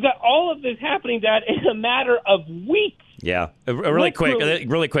 And you got all of this happening, Dad, in a matter of weeks. Yeah. Really quick,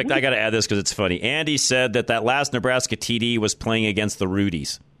 I got to add this because it's funny. Andy said that last Nebraska TD was playing against the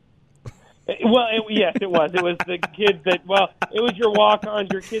Rudies. Well, yes, it was. It was the kids that, it was your walk-ons,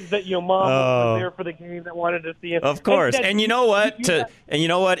 your kids that your mom was there for the game that wanted to see him. Of course. And you know what?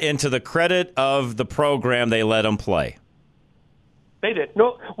 And to the credit of the program, they let them play. They did.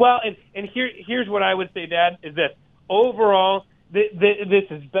 No, well, and here's what I would say, Dad, is this. Overall, this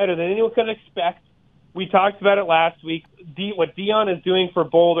is better than anyone could expect. We talked about it last week. What Dion is doing for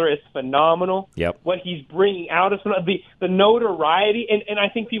Boulder is phenomenal. Yep. What he's bringing out is the notoriety, and I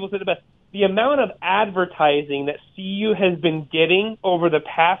think people said the best. The amount of advertising that CU has been getting over the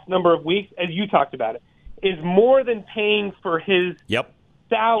past number of weeks, as you talked about it, is more than paying for his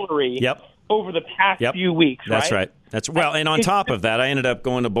salary over the past few weeks. That's right. And on top of that, I ended up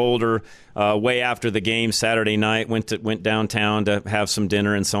going to Boulder way after the game Saturday night. Went downtown to have some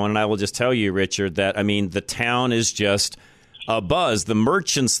dinner and so on. And I will just tell you, Richard, that the town is just a buzz. The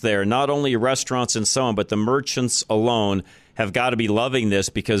merchants there, not only restaurants and so on, but the merchants alone have got to be loving this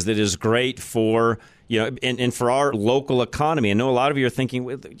because it is great for and for our local economy. I know a lot of you are thinking,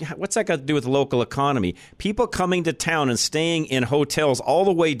 what's that got to do with the local economy? People coming to town and staying in hotels all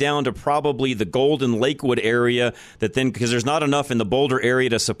the way down to probably the Golden Lakewood area because there's not enough in the Boulder area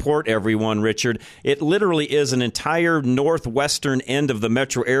to support everyone, Richard. It literally is an entire northwestern end of the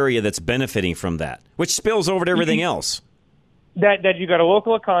metro area that's benefiting from that, which spills over to everything else. That you got a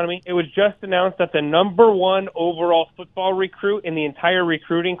local economy. It was just announced that the number one overall football recruit in the entire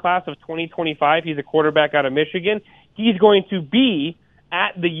recruiting class of 2025, he's a quarterback out of Michigan, he's going to be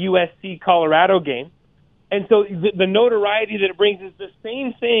at the USC-Colorado game. And so the notoriety that it brings is the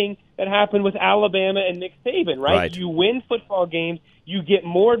same thing that happened with Alabama and Nick Saban, right? You win football games, you get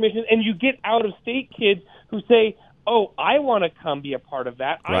more admissions, and you get out-of-state kids who say, oh, I want to come be a part of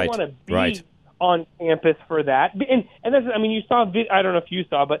that. I want to be on campus for that. And that's, you saw, I don't know if you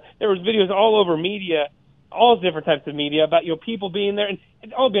saw, but there was videos all over media, all different types of media about, people being there. And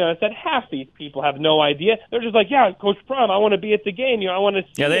I'll be honest, that half these people have no idea. They're just like, yeah, Coach Prom, I want to be at the game. I want to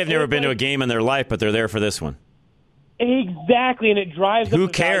see. Yeah, they've never been to a game in their life, but they're there for this one. Exactly, and it drives Who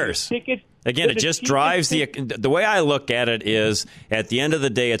cares? Tickets. Again, it just drives the way I look at it is, at the end of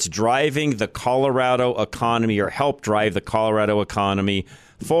the day, it's driving the Colorado economy or help drive the Colorado economy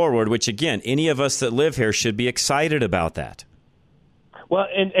forward, which, again, any of us that live here should be excited about that. Well,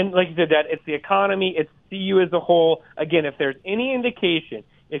 and like you said, Dad, it's the economy, it's CU as a whole. Again, if there's any indication,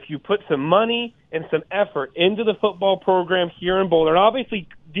 if you put some money and some effort into the football program here in Boulder, and obviously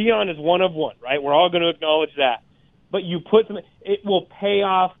Dion is one of one, right? We're all going to acknowledge that. But you put some, it will pay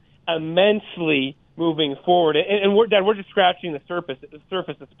off immensely moving forward. And we're just scratching the surface,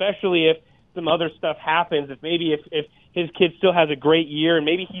 especially if some other stuff happens, if his kid still has a great year and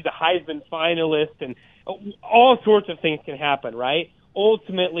maybe he's a Heisman finalist, and all sorts of things can happen, right?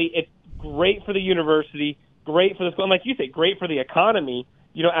 Ultimately, it's great for the university, great for the school, and like you say, great for the economy,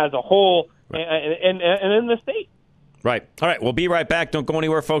 as a whole, and in the state. Right. All right. We'll be right back. Don't go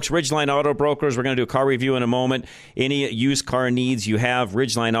anywhere, folks. Ridgeline Auto Brokers. We're going to do a car review in a moment. Any used car needs you have,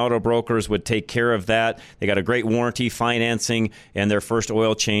 Ridgeline Auto Brokers would take care of that. They got a great warranty, financing, and their first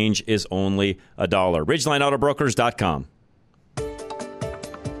oil change is only $1. RidgelineAutobrokers.com.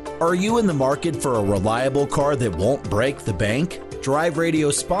 Are you in the market for a reliable car that won't break the bank? Drive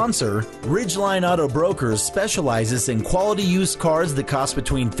Radio sponsor, Ridgeline Auto Brokers specializes in quality used cars that cost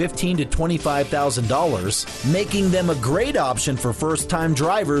between $15,000 to $25,000, making them a great option for first-time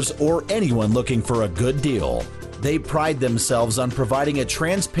drivers or anyone looking for a good deal. They pride themselves on providing a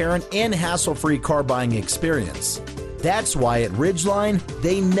transparent and hassle-free car buying experience. That's why at Ridgeline,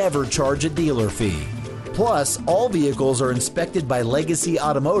 they never charge a dealer fee. Plus, all vehicles are inspected by Legacy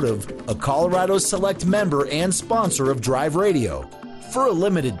Automotive, a Colorado Select member and sponsor of Drive Radio. For a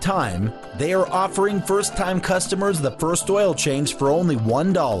limited time, they are offering first-time customers the first oil change for only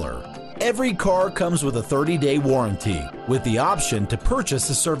 $1. Every car comes with a 30-day warranty, with the option to purchase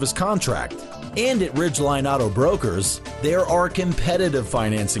a service contract. And at Ridgeline Auto Brokers, there are competitive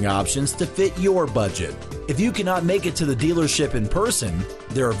financing options to fit your budget. If you cannot make it to the dealership in person,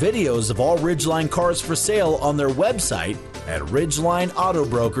 there are videos of all Ridgeline cars for sale on their website at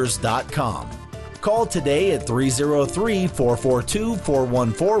ridgelineautobrokers.com. Call today at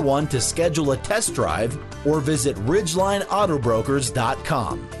 303-442-4141 to schedule a test drive or visit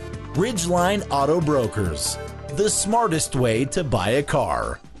ridgelineautobrokers.com. Ridgeline Auto Brokers, the smartest way to buy a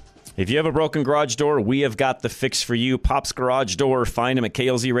car. If you have a broken garage door, we have got the fix for you. Pop's Garage Door. Find him at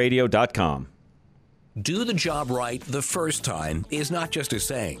klzradio.com. Do the job right the first time is not just a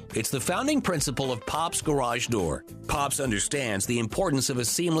saying. It's the founding principle of Pop's Garage Door. Pop's understands the importance of a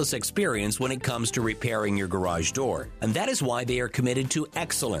seamless experience when it comes to repairing your garage door. And that is why they are committed to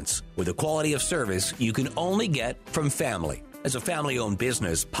excellence, with a quality of service you can only get from family. As a family-owned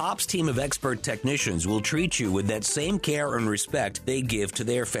business, Pop's team of expert technicians will treat you with that same care and respect they give to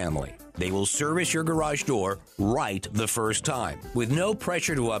their family. They will service your garage door right the first time, with no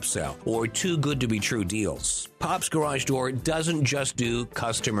pressure to upsell or too good to be true deals. Pop's Garage Door doesn't just do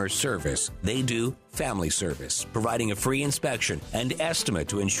customer service. They do family service, providing a free inspection and estimate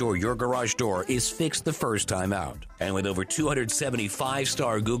to ensure your garage door is fixed the first time out. And with over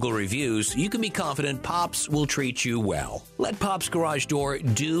 275-star Google reviews, you can be confident Pop's will treat you well. Let Pop's Garage Door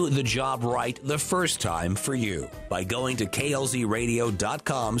do the job right the first time for you by going to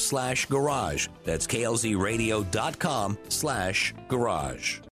klzradio.com/garage. That's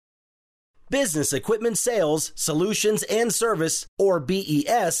klzradio.com/garage. Business Equipment Sales, Solutions, and Service, or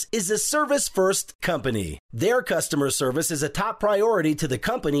BES, is a service-first company. Their customer service is a top priority to the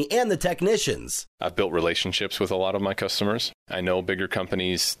company and the technicians. I've built relationships with a lot of my customers. I know bigger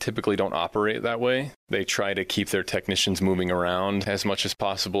companies typically don't operate that way. They try to keep their technicians moving around as much as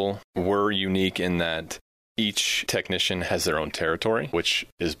possible. We're unique in that each technician has their own territory, which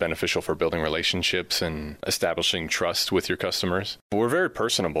is beneficial for building relationships and establishing trust with your customers. But we're very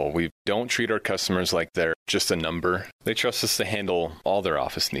personable. We don't treat our customers like they're just a number. They trust us to handle all their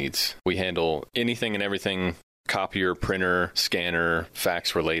office needs. We handle anything and everything copier, printer, scanner,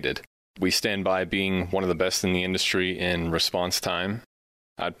 fax related. We stand by being one of the best in the industry in response time.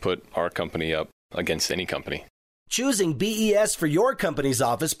 I'd put our company up against any company. Choosing BES for your company's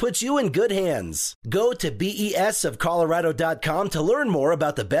office puts you in good hands. Go to besofcolorado.com to learn more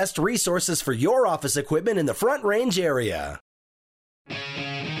about the best resources for your office equipment in the Front Range area.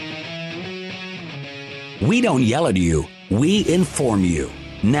 We don't yell at you, we inform you.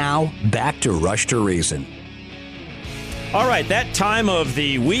 Now, back to Rush to Reason. All right, that time of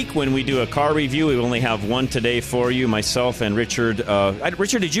the week when we do a car review, we only have one today for you, myself and Richard.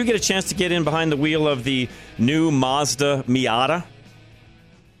 Richard, did you get a chance to get in behind the wheel of the new Mazda Miata?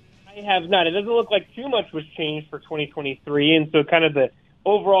 I have not. It doesn't look like too much was changed for 2023, and so kind of the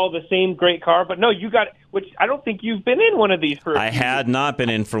overall the same great car. But no, you got, which I don't think you've been in one of these for. I had not been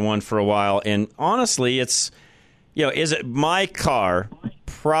in for one for a while, and honestly, it's, is it my car?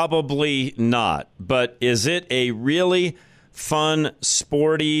 Probably not. But is it a really fun,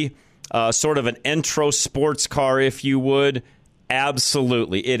 sporty, sort of an intro sports car, if you would?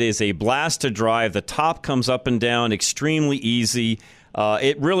 Absolutely. It is a blast to drive. The top comes up and down extremely easy.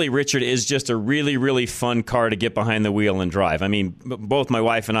 It really, Richard, is just a really, really fun car to get behind the wheel and drive. I mean, both my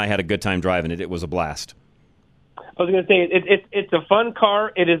wife and I had a good time driving it. It was a blast. I was going to say, it's a fun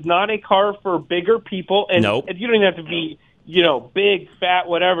car. It is not a car for bigger people. And nope. You don't even have to be, big, fat,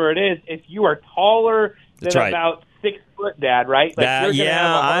 whatever it is. If you are taller than about 6 foot, Dad, right? Like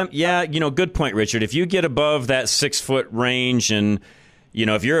good point, Richard. If you get above that 6 foot range and,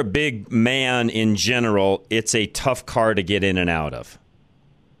 if you're a big man in general, it's a tough car to get in and out of.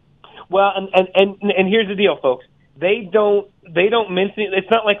 Well, and here's the deal, folks. They don't mince it. It's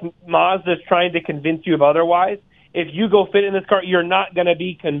not like Mazda's trying to convince you of otherwise. If you go fit in this car, you're not going to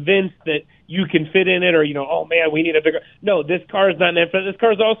be convinced that you can fit in it or, oh, man, we need a bigger. No, this car is not meant for that. This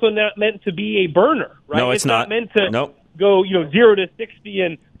car is also not meant to be a burner, right? No, it's not meant to go, 0 to 60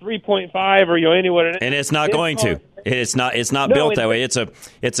 in 3.5 or, anywhere. And it's not going to. It's not built that way. It's a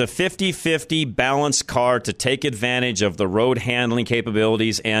 50-50 balanced car to take advantage of the road handling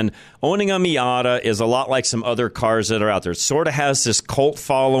capabilities. And owning a Miata is a lot like some other cars that are out there. It sort of has this cult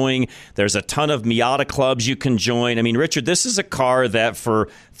following. There's a ton of Miata clubs you can join. I mean, Richard, this is a car that for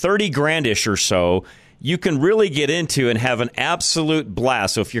 $30,000-ish or so, you can really get into and have an absolute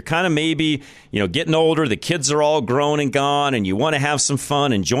blast. So if you're kind of maybe, getting older, the kids are all grown and gone, and you want to have some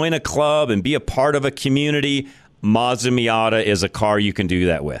fun and join a club and be a part of a community, Mazda Miata is a car you can do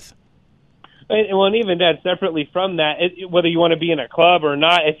that with. And even that, separately from that, whether you want to be in a club or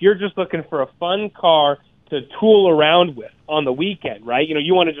not, if you're just looking for a fun car to tool around with on the weekend, right?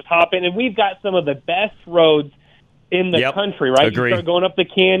 You want to just hop in, and we've got some of the best roads in the country, right? Agreed. You start going up the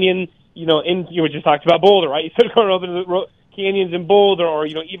canyon, you just talked about Boulder, right? You start going over the canyons in Boulder, or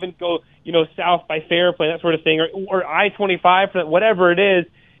even go south by Fairplay, that sort of thing, or I-25, whatever it is.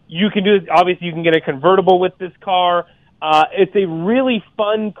 You can do it. Obviously, you can get a convertible with this car. It's a really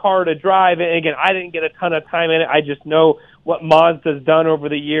fun car to drive. And again, I didn't get a ton of time in it. I just know what Mazda's done over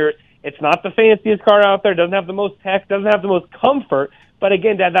the years. It's not the fanciest car out there. Doesn't have the most tech. Doesn't have the most comfort. But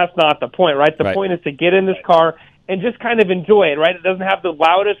again, Dad, that's not the point, right? The point is to get in this car and just kind of enjoy it, right? It doesn't have the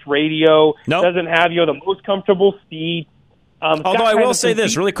loudest radio. Nope. Doesn't have, the most comfortable seat. Although I will say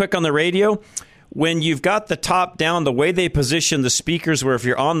this really quick on the radio. When you've got the top down, the way they position the speakers, where if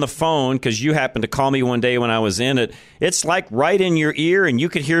you're on the phone, because you happened to call me one day when I was in it, it's like right in your ear, and you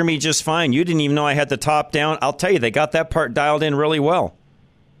could hear me just fine. You didn't even know I had the top down. I'll tell you, they got that part dialed in really well.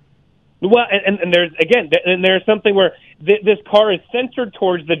 Well, and there's something where this car is centered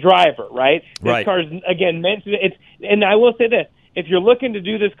towards the driver, right? This car is, again, meant to, and I will say this, if you're looking to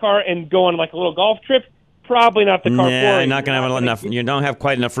do this car and go on like a little golf trip, probably not the car for you. You're not going to have enough. You don't have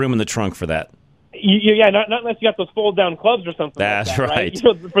quite enough room in the trunk for that. Not unless you got those fold-down clubs or something. That's like that,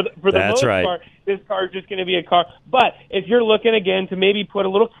 right. For the most part, this car is just going to be a car. But if you're looking again to maybe put a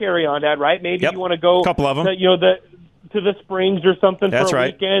little carry-on, Dad, right? Maybe you want to go, a couple of them, to the Springs or something for a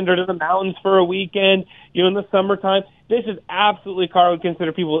weekend, or to the mountains for a weekend. In the summertime, this is absolutely a car I would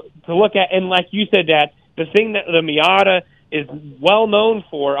consider people to look at. And like you said, Dad, the thing that the Miata is well known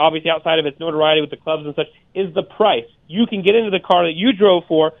for, obviously outside of its notoriety with the clubs and such, is the price. You can get into the car that you drove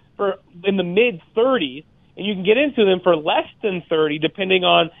for in the mid-30s, and you can get into them for less than 30, depending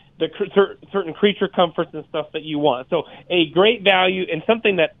on the certain creature comforts and stuff that you want. So a great value, and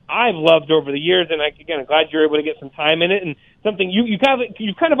something that I've loved over the years, and again, I'm glad you're able to get some time in it, and something you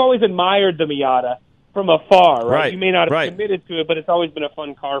kind of always admired the Miata from afar, right? You may not have committed to it, but it's always been a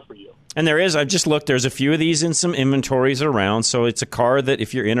fun car for you. And there is, I've just looked, there's a few of these in some inventories around, so it's a car that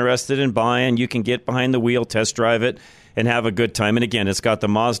if you're interested in buying, you can get behind the wheel, test drive it, and have a good time. And again, it's got the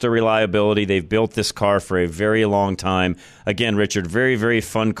Mazda reliability. They've built this car for a very long time. Again, Richard, very, very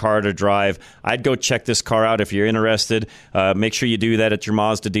fun car to drive. I'd go check this car out if you're interested. Make sure you do that at your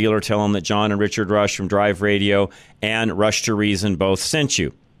Mazda dealer. Tell them that John and Richard Rush from Drive Radio and Rush to Reason both sent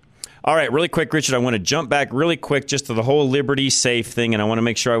you. All right, really quick, Richard, I want to jump back really quick just to the whole Liberty Safe thing, and I want to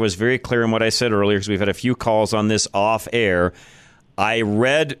make sure I was very clear in what I said earlier because we've had a few calls on this off air. I've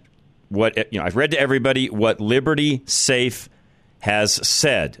read to everybody what Liberty Safe has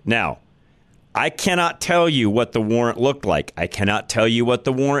said. Now, I cannot tell you what the warrant looked like. I cannot tell you what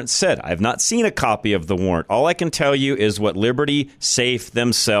the warrant said. I have not seen a copy of the warrant. All I can tell you is what Liberty Safe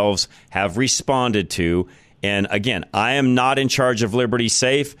themselves have responded to. And again, I am not in charge of Liberty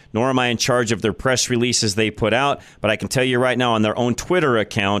Safe, nor am I in charge of their press releases they put out. But I can tell you right now on their own Twitter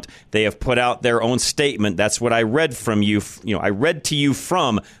account, they have put out their own statement. That's what I read from you. I read to you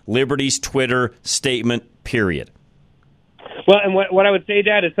from Liberty's Twitter statement, period. Well, and what I would say,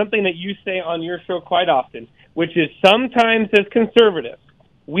 Dad, is something that you say on your show quite often, which is sometimes as conservatives,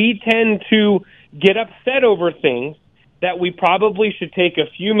 we tend to get upset over things that we probably should take a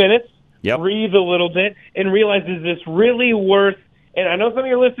few minutes, breathe a little bit, and realize, is this really worth, and I know some of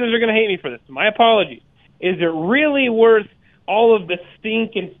your listeners are going to hate me for this, my apologies, is it really worth all of the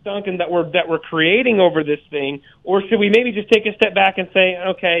stink and stunk and that we're creating over this thing, or should we maybe just take a step back and say,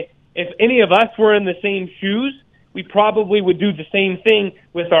 okay, if any of us were in the same shoes, we probably would do the same thing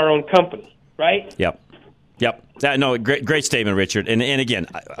with our own company, right? Yep. No, great statement, Richard. And again,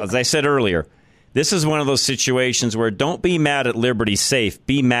 as I said earlier, this is one of those situations where don't be mad at Liberty Safe.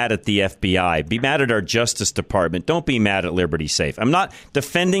 Be mad at the FBI. Be mad at our Justice Department. Don't be mad at Liberty Safe. I'm not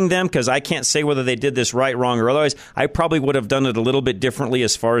defending them because I can't say whether they did this right, wrong, or otherwise. I probably would have done it a little bit differently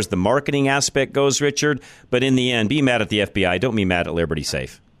as far as the marketing aspect goes, Richard. But in the end, be mad at the FBI. Don't be mad at Liberty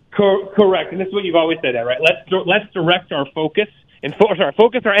Safe. Correct. And this is what you've always said, right? Let's direct our focus and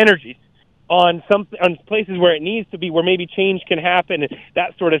focus our energies on places where it needs to be, where maybe change can happen, and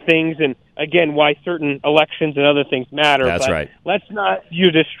that sort of things. And again, why certain elections and other things matter. That's right. Let's not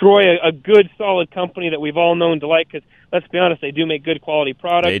destroy a good, solid company that we've all known to like. Because let's be honest, they do make good quality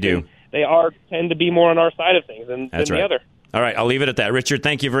products. They do. They tend to be more on our side of things than the other. All right, I'll leave it at that. Richard,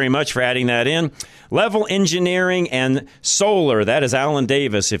 thank you very much for adding that in. Level Engineering and Solar, that is Alan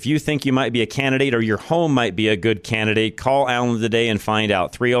Davis. If you think you might be a candidate or your home might be a good candidate, call Alan today and find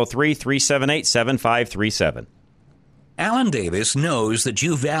out. 303-378-7537. Alan Davis knows that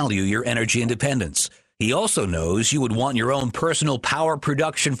you value your energy independence. He also knows you would want your own personal power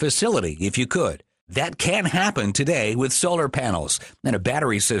production facility if you could. That can happen today with solar panels and a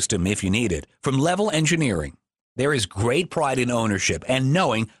battery system if you need it from Level Engineering. There is great pride in ownership and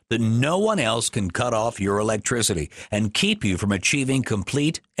knowing that no one else can cut off your electricity and keep you from achieving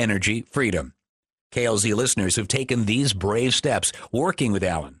complete energy freedom. KLZ listeners have taken these brave steps working with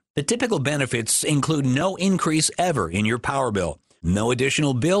Alan. The typical benefits include no increase ever in your power bill, No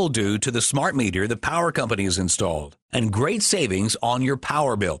additional bill due to the smart meter the power company has installed. And great savings on your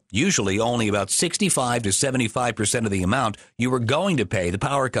power bill, usually only about 65 to 75% of the amount you were going to pay the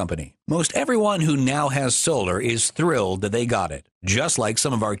power company. Most everyone who now has solar is thrilled that they got it, just like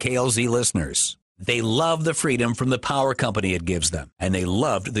some of our KLZ listeners. They love the freedom from the power company it gives them, and they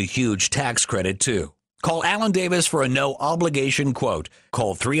loved the huge tax credit too. Call Alan Davis for a no-obligation quote.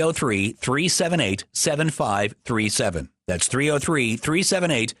 Call 303-378-7537. That's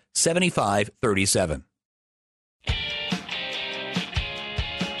 303-378-7537.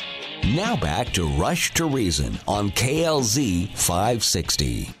 Now back to Rush to Reason on KLZ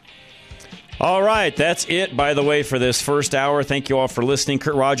 560. All right, that's it, by the way, for this first hour. Thank you all for listening.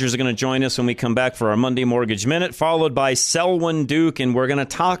 Kurt Rogers is going to join us when we come back for our Monday Mortgage Minute, followed by Selwyn Duke, and we're going to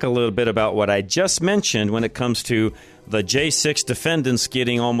talk a little bit about what I just mentioned when it comes to the J6 defendants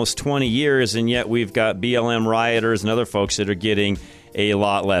getting almost 20 years, and yet we've got BLM rioters and other folks that are getting a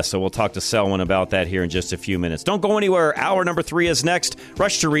lot less. So we'll talk to Selwyn about that here in just a few minutes. Don't go anywhere. Hour number 3 is next.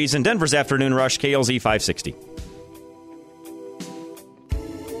 Rush to Reason, Denver's Afternoon Rush, KLZ 560.